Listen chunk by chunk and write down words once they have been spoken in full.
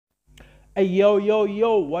Hey,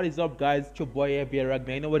 yo, what is up, guys? It's your boy here,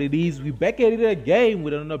 Ragnar. You know what it is? We back at it again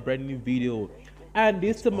with another brand new video. And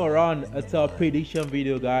this time around, it's a prediction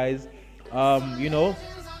video, guys. If you're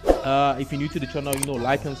new to the channel,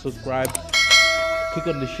 like and subscribe. Click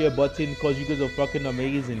on the share button because you guys are fucking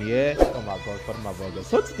amazing, yeah? Oh my god, what my burger.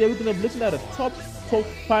 So today we're gonna be looking at the top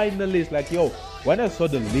finalists. Like, yo, when I saw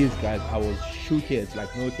the list, guys, I was shook.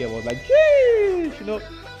 Like, no care, I was like, sheesh,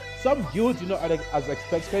 some guilds, as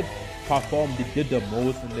expected, performed, they did the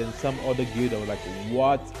most, and then some other guild, I was like,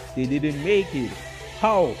 what? They didn't make it.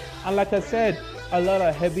 How? And like I said, a lot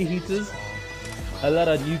of heavy hitters, a lot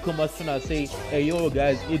of newcomers trying to say, hey, yo,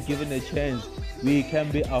 guys, if given a chance, we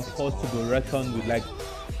can be a force to be reckoned with. Like,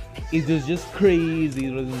 it was just crazy,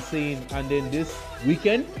 it was insane. And then this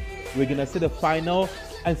weekend, we're gonna see the final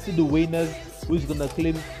and see the winners who's gonna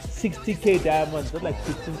claim 60k diamonds. That's like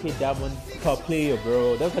 15k diamonds per player,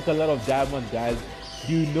 bro. That's like a lot of diamonds, guys.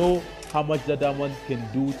 Do you know how much that diamond can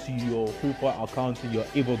do to your free fire account and your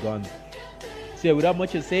evil guns? So yeah, without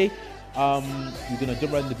much to say, we're gonna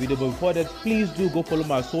jump right in the video. But before that, please do go follow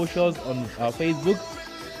my socials on Facebook,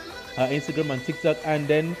 Instagram and TikTok. And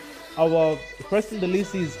then our first in the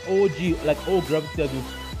list is OG, like all Gravity have been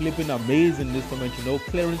flipping amazing this moment,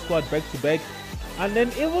 clearing squad back to back. And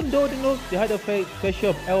then even though they had a fair share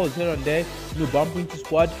of L's here and there, bumping to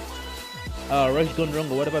squad, rush gone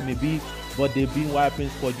wrong or whatever it may be, but they've been wiping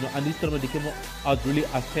squad, and this tournament they came out really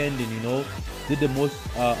ascending, did the most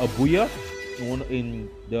a booyah in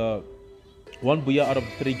the one booyah out of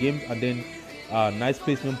 3 games, and then nice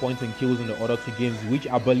placement points and kills in the other 2 games, which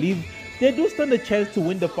I believe they do stand a chance to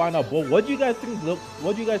win the final. But what do you guys think? Look,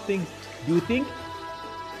 what do you guys think? Do you think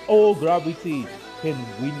Gravity can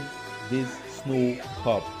win this Snow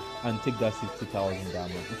Cup and take that 60,000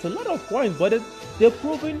 diamonds? It's a lot of points, but they're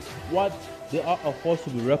proving what they are a force to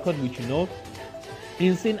be reckoned with,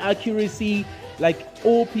 insane accuracy, like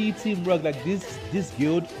OP teamwork. Like this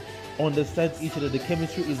guild understands each other. The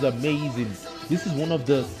chemistry is amazing. This is one of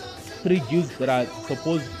the 3 guilds that I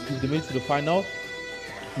suppose if they make it to the final,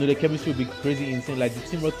 the chemistry will be crazy insane. Like the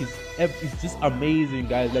teamwork is just amazing,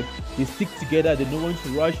 guys. Like they stick together, they know when to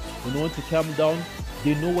rush, they know when to calm down,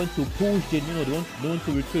 they know when to push, they know when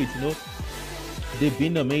to retreat, they've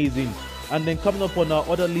been amazing. And then coming up on our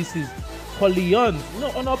other list is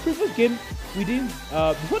CORLEONS. On our previous game we didn't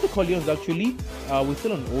before the CORLEONS, actually we're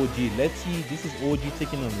still on OG. Let's see, this is OG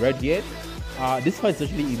taking on Red here. This fight is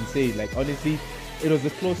actually insane. Like, honestly, it was a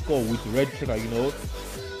close call with Red trying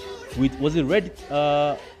was it Red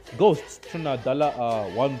Ghosts trying to dollar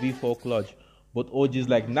 1v4 clutch, but OG is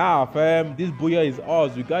like, nah fam, this booyah is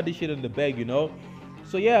ours, we got this shit in the bag,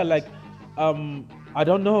 So yeah, like I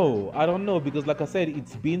don't know because like I said,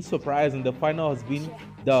 it's been surprising. The final has been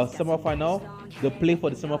the semi-final, the play for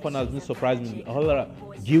the semi-final has been surprising. A whole lot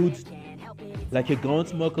of guilds, like your gun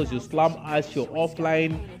smokers, your slam ice, your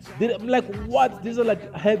offline, like, what? These are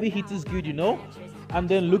like heavy hitters guild, And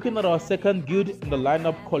then looking at our second guild in the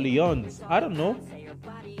lineup, CORLEONS, I don't know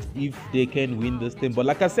if they can win this thing. But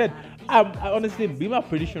like I said, I honestly, my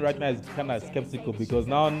prediction right now is kind of skeptical, because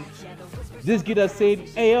now this guild has said,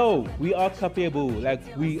 hey yo, we are capable. Like,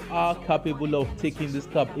 we are capable of taking this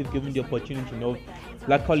cup if given the opportunity.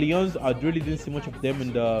 Like CORLEONS, I really didn't see much of them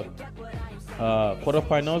in the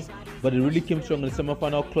quarterfinals, but it really came strong in the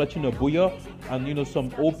semi-final, clutching a booyah and some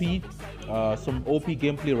OP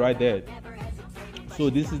gameplay right there. So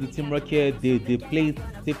this is the teamwork here. They play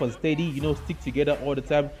safe and steady, stick together all the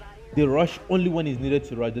time. They rush only when it's needed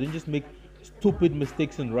to rush. They don't just make stupid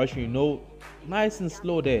mistakes in rushing, nice and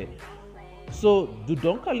slow there. So do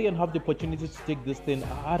CORLEONS have the opportunity to take this thing?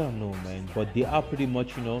 I don't know, man, but they are pretty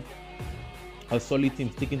much a solid team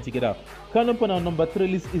sticking together. Coming up on our number 3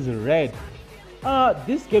 list is Red.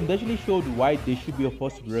 This game actually showed why they should be a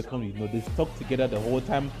force to be reckoned with. They stuck together the whole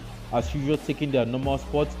time, as usual, taking their normal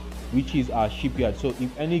spots, which is our shipyard. So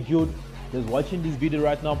if any guild is watching this video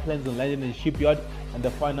right now plans on landing in the shipyard and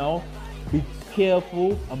the final, be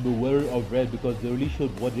careful and be wary of Red, because they really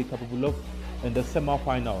showed what they're capable of in the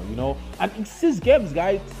semi-final, And it's 6 games,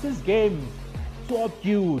 guys. 6 games, 12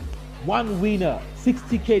 guild, 1 winner,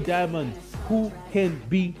 60k diamonds. Who can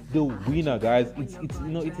be the winner, guys? It's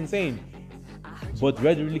insane. But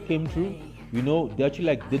Red really came through. They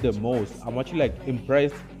actually did the most. I'm actually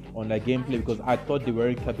impressed on their gameplay, because I thought they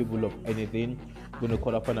weren't capable of anything going to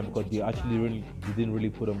quarterfinal, because they actually didn't really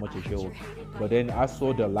put on much a show. But then I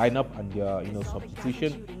saw the lineup and their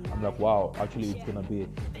substitution. I'm like, wow, actually it's gonna be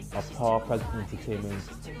a powerful entertainment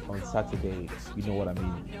on Saturday. You know what I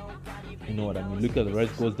mean? Look at the Red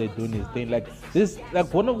Ghost, they're doing his thing. Like this,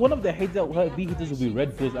 like one of the heavy hitters will be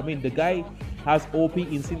Red Ghost. I mean, the guy has OP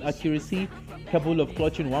insane accuracy. capable of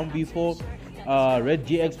clutching 1v4. Red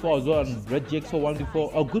GX4 as well, and Red GX4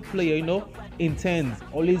 1v4. A good player, you know, intense.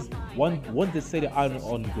 Always once they say they are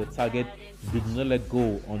on the target, they do not let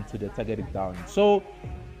go until the target is down. So,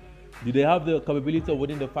 do they have the capability of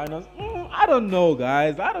winning the finals? I don't know,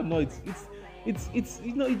 guys. I don't know. It's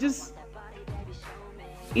you know,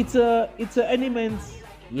 it's a any man's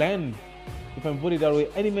land, if I put it that way.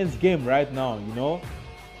 Any man's game right now, you know.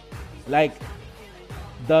 Like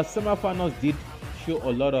the semifinals did show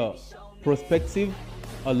a lot of perspective,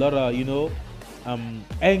 a lot of, you know,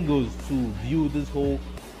 angles to view this whole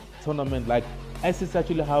tournament. Like SS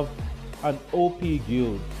actually have an OP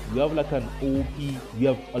guild. We have like an OP. We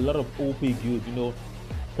have a lot of OP guilds, you know,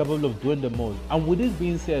 capable of doing the most. And with this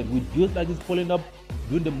being said, with guilds like this pulling up,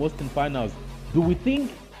 doing the most in finals, do we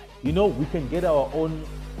think, you know, we can get our own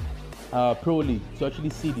pro league to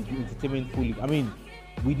actually see the entertainment fully? I mean,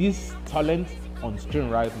 with this talent on screen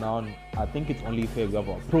right now, I think it's only fair we have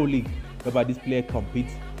a pro league whereby this player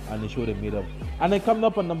competes and they show they made up. And then coming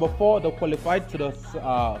up on number 4, the qualified to the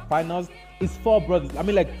finals is 4 brothers. I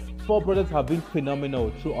mean, like, 4 brothers have been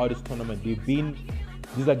phenomenal throughout this tournament. They've been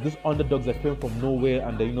these underdogs that came from nowhere,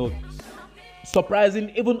 and they, you know,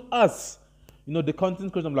 surprising even us. You know, the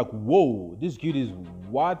content creators, I'm like, whoa, this guild is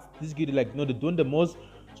what? This guild is like, you know, they're doing the most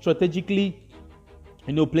strategically.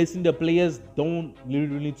 You know, placing the players, don't really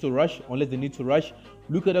need to rush unless they need to rush.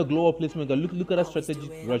 Look at the global placement, look at that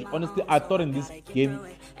strategic rush. Honestly, I thought in this game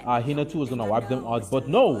Hinata was gonna wipe them out, but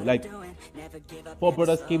no, like 4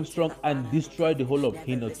 brothers came strong and destroyed the whole of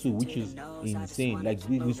Hinata, which is insane. Like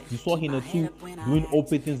we saw Hinata doing OP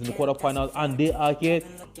things in the quarterfinals, and they are here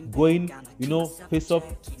going, you know, face off,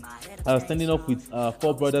 standing up with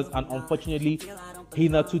 4 brothers, and unfortunately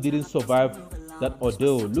Hinata didn't survive that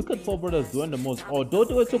ordeal. Look at 4 brothers doing the most. Although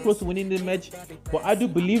they were so close to winning the match, but I do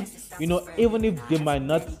believe, you know, even if they might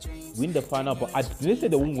not win the final, but I didn't say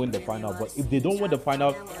they won't win the final, but if they don't win the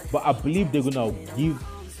final, but I believe they're gonna give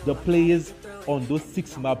the players on those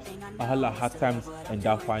 6 maps a hard times in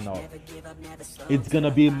that final. It's gonna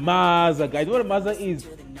be Maza, guys. What a Maza is?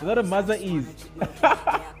 What a Maza is.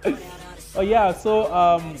 Oh yeah,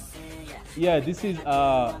 so yeah, this is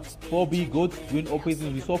 4B goats doing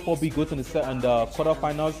operations. We saw 4B goats in the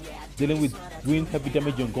quarterfinals dealing with doing heavy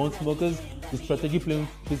damage on gun smokers. The strategy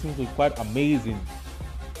placement was quite amazing.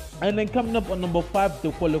 And then coming up on number 5,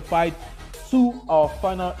 the qualified to our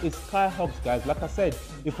final is SKYHAWKS, guys. Like I said,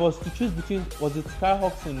 if I was to choose between, was it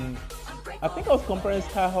SKYHAWKS and I think I was comparing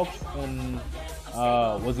SKYHAWKS and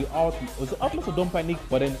was it OUTLAWS or Don't Panic?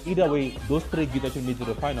 But then either way, those 3 guilds actually made to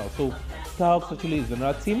the final. So SKYHAWKS actually is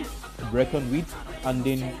another team to reckon with, and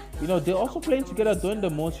then, you know, they're also playing together, doing the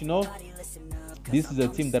most. You know, this is a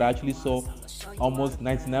team that I actually saw almost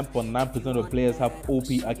 99.9% of players have OP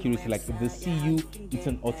accuracy. Like if they see you, it's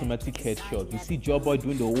an automatic headshot. You see Joboy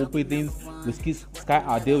doing the OP things with Sky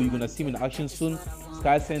Ardell, you're gonna see him in action soon.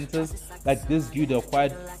 Sky Centers, like this guild are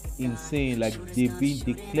quite insane. Like they've been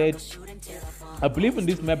declared, I believe in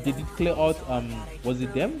this map they did clear out, was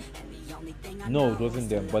it them? No, it wasn't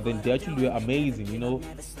them, but then they actually were amazing, you know,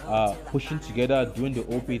 pushing together, doing the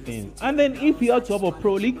OP things. And then if we are to have a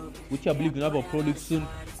pro league, which I believe we have a pro league soon,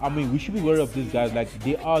 I mean, we should be wary of these guys. Like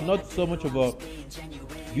they are not so much of a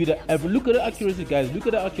view that ever, look at the accuracy, guys, look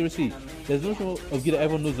at the accuracy. There's no show of you that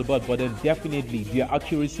everyone knows about, but then definitely their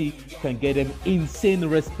accuracy can get them insane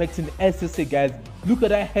respect in SSA, guys. Look at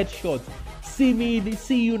that headshot. See me,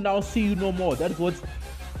 see you now, see you no more. That's what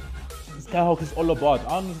SKYHAWKS is all about.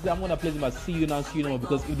 Honestly, I'm gonna play them as see you now, see you no more,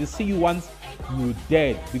 because if they see you once, you're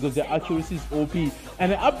dead, because their accuracy is OP.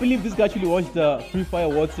 And I believe this guy actually watched the Free Fire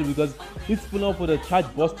World Series, because he's pulling up for the Charge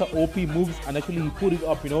Buster OP moves, and actually he put it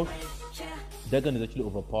up, you know. That gun is actually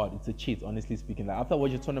overpowered. It's a cheat, honestly speaking. Like after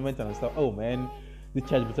watching the tournament and stuff, oh man, the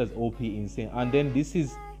Charge Buster is OP, insane. And then this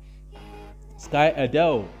is Sky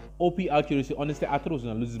Adele. OP accuracy. Honestly, I thought I was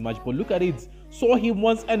gonna lose this match, but look at it. Saw him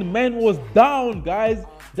once and man was down, guys.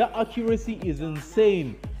 That accuracy is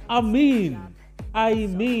insane. I mean.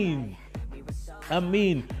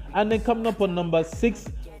 And then coming up on number 6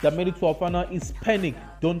 that made it to our final is Panic.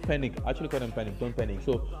 Don't Panic. I actually call them Panic. Don't Panic.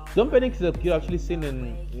 So Don't Panic is a kid I've actually seen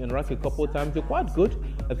in rank a couple of times. They're quite good,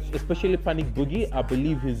 especially Panic Boogie. I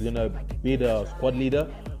believe he's gonna be the squad leader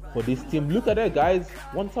for this team. Look at that, guys.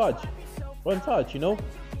 One touch, you know.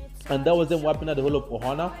 And that was them wiping out the whole of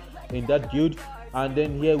Ohana in that guild. And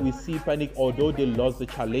then here we see Panic, although they lost the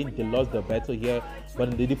challenge, they lost the battle here,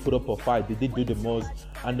 but they did put up a fight, they did do the most.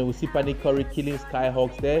 And then we see Panic Curry killing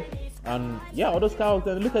SKYHAWKS there. And yeah, all those SKYHAWKS,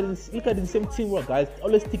 and look at the same teamwork, guys,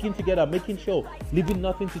 always sticking together, making sure, leaving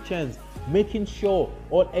nothing to chance, making sure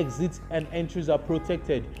all exits and entries are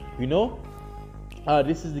protected, you know.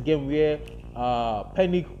 This is the game where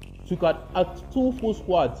Panic took out two full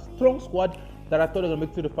squads, strong squad that I thought they were gonna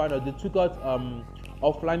make it to the final. They took out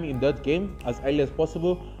offline in that game as early as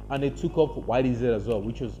possible, and they took off YDZ as well,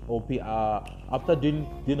 which was OP. After doing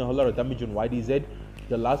a whole lot of damage on YDZ,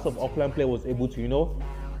 the last of offline player was able to, you know,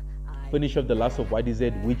 finish off the last of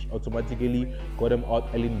YDZ, which automatically got them out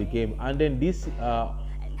early in the game. And then this,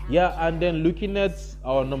 and then looking at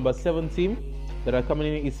our number 7 team that are coming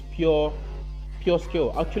in is pure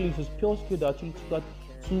skill. Actually, it was pure skill that actually took out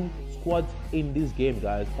 2 squads in this game,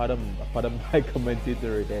 guys. Pardon my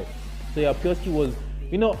commentator right there. So yeah, pure skill was,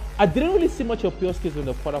 you know, I didn't really see much of pure skills in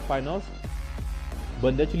the quarterfinals,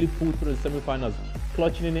 but they actually pulled through the semi-finals,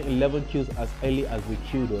 clutching in 11 kills as early as we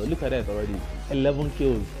killed her. Look at that already, 11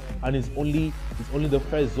 kills, and it's only the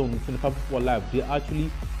first zone. It's 25 people alive. They're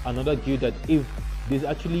actually another guild that if there's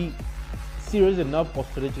actually serious enough or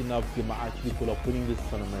strategic enough, they might actually pull up winning this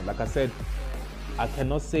tournament. Like I said, I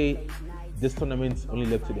cannot say this tournament's only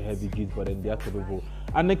left to the heavy guilds, but then they are capable.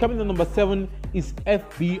 And then coming to number 7 is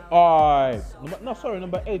FBI.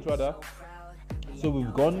 Number 8 rather. So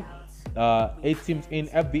we've gone 8 teams in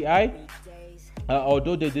FBI.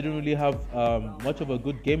 Although they didn't really have much of a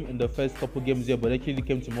good game in the first couple games here, but actually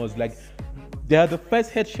came to most, like, they had the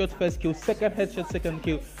first headshot, first kill, second headshot, second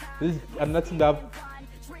kill. This is another team that have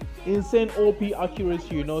insane OP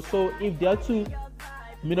accuracy, you know. So if they are to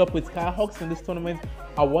meet up with SKYHAWKS in this tournament,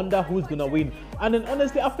 I wonder who's gonna win. And then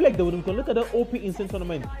honestly, I feel like they wouldn't look at the OP insane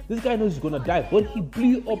tournament. This guy knows he's gonna die, but he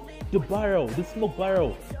blew up the barrel, the smoke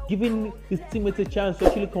barrel, giving his teammates a chance to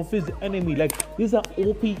actually confuse the enemy. Like, these are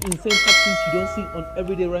OP insane tactics you don't see on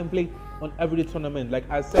everyday rank play, on everyday tournament. Like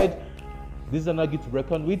I said, this is another good to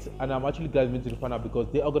reckon with, and I'm actually glad we went to the final because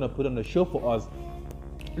they are gonna put on a show for us.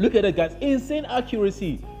 Look at that, guys, insane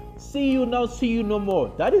accuracy. See you now, see you no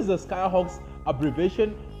more. That is the SKYHAWKS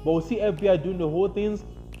abbreviation, but we'll see FBI doing the whole things.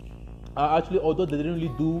 Actually, although they didn't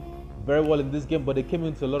really do very well in this game, but they came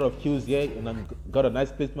into a lot of kills here and got a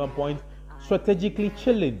nice placement point, strategically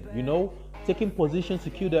chilling, you know, taking positions to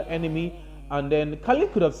kill the enemy. And then Kali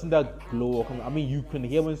could have seen that glow. I mean, you can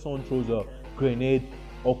hear when someone throws a grenade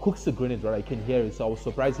or cooks a grenade, right? I can hear it, so I was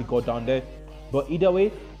surprised he got down there. But either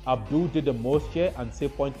way, Abdul did the most here and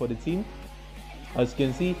save point for the team. As you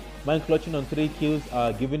can see, man clutching on 3 kills,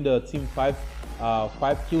 giving the team 5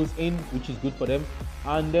 kills in, which is good for them.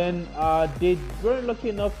 And then they weren't lucky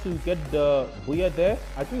enough to get the booyah there.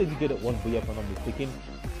 I think they did get 1 booyah if I'm not mistaken.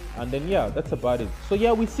 And then yeah, that's about it. So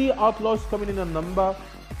yeah, we see Outlaws coming in at number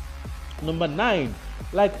 9.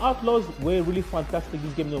 Like, Outlaws were really fantastic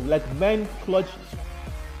this game. Like, men clutched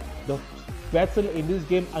the battle in this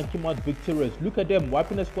game and came out victorious. Look at them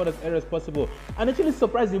wiping the squad as early as possible. And actually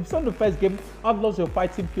surprising, so in the first game, Outlaws were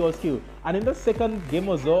fighting pure skill, and in the second game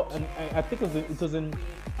as well, and I think it was in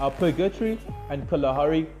Purgatory and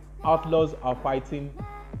Kalahari, Outlaws are fighting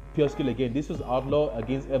pure skill again. This was Outlaw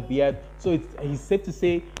against FBI, so it's safe to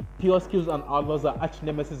say pure skills and Outlaws are arch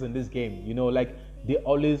nemesis in this game. You know, like, they're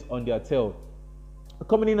always on their tail.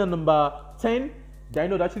 Coming in at number 10,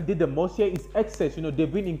 Dino that actually did the most here is XCESS. You know,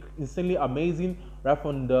 they've been insanely amazing right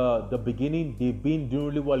from the beginning. They've been doing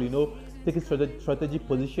really well, you know, taking strategic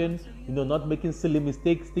position, you know, not making silly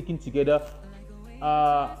mistakes, sticking together.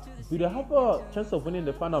 Do they have a chance of winning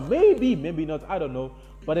the final? Maybe, maybe not, I don't know.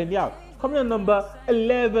 But then yeah, coming in number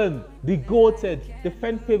 11, the goated, the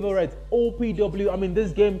fan favorite, OPW. I mean,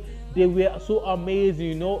 this game, they were so amazing,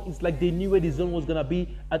 you know. It's like they knew where the zone was gonna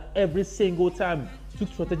be at every single time. Took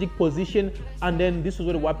strategic position, and then this was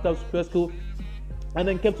where they wiped out Super Skill, and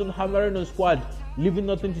then kept on hammering on squad, leaving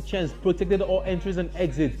nothing to chance, protected all entries and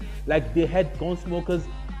exits. Like, they had Gunsmokers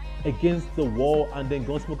against the wall, and then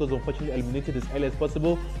Gunsmokers unfortunately eliminated as early as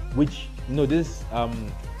possible, which, you know, this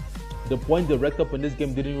the point they racked up in this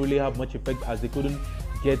game didn't really have much effect as they couldn't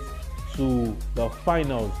get to the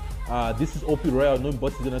finals. This is OP Royal, no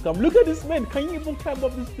bots is gonna come. Look at this man, can you even climb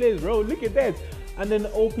up this place, bro? Look at that. And then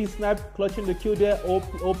OP Snap clutching the kill there,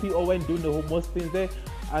 OP Owen doing the most things there.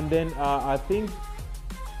 And then I think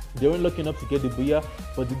they weren't lucky enough to get the booyah,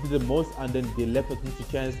 but they did the most, and then they left nothing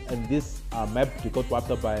to chance. And this map, they got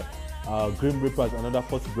wiped up by GRIMREAPERS, another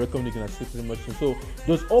force break them. They can assist pretty much. So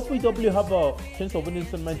does OPW have a chance of winning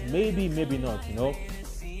tournament? Maybe, maybe not, you know.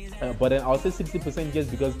 But then I'll say 60% yes,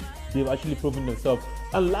 because they've actually proven themselves.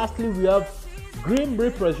 And lastly, we have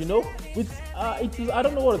GRIMREAPERS, you know, which it is, I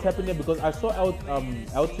don't know what is happening there, because I saw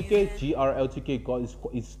L2K,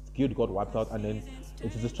 GRL2K his guild got wiped out, and then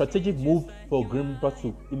it is a strategic move for GRIMREAPERS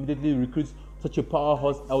to immediately recruit such a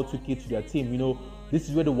powerhouse L2K to their team. You know, this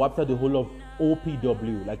is where they wiped out the whole of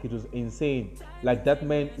OPW. Like, it was insane. Like, that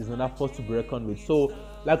man is another force to be reckoned with. So,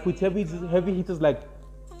 like, with heavy hitters like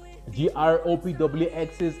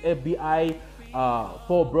GROPWXs, FBI,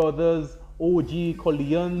 Four Brothers, OG,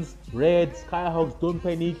 CORLEONS, Red, SKYHAWKS, Don't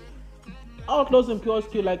Panic, Outlaws and Pure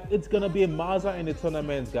Skill. Like, it's gonna be a Maza in the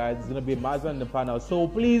tournaments, guys. It's gonna be a Maza in the panel. So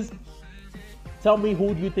please tell me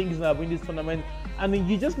who do you think is gonna win this tournament. I mean,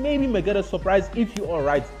 you just maybe may get a surprise if you are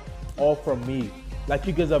right, all from me. Like,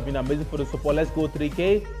 you guys have been amazing for the support. Let's go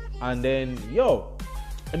 3K, and then yo,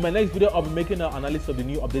 in my next video I'll be making an analysis of the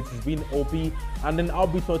new updates. It's been OP, and then I'll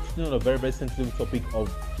be touching on a very, very sensitive topic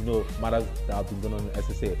of, you know, matters that have been going on in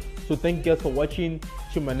SSA. So thank you guys for watching.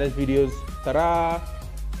 See you in my next videos. Ta-da!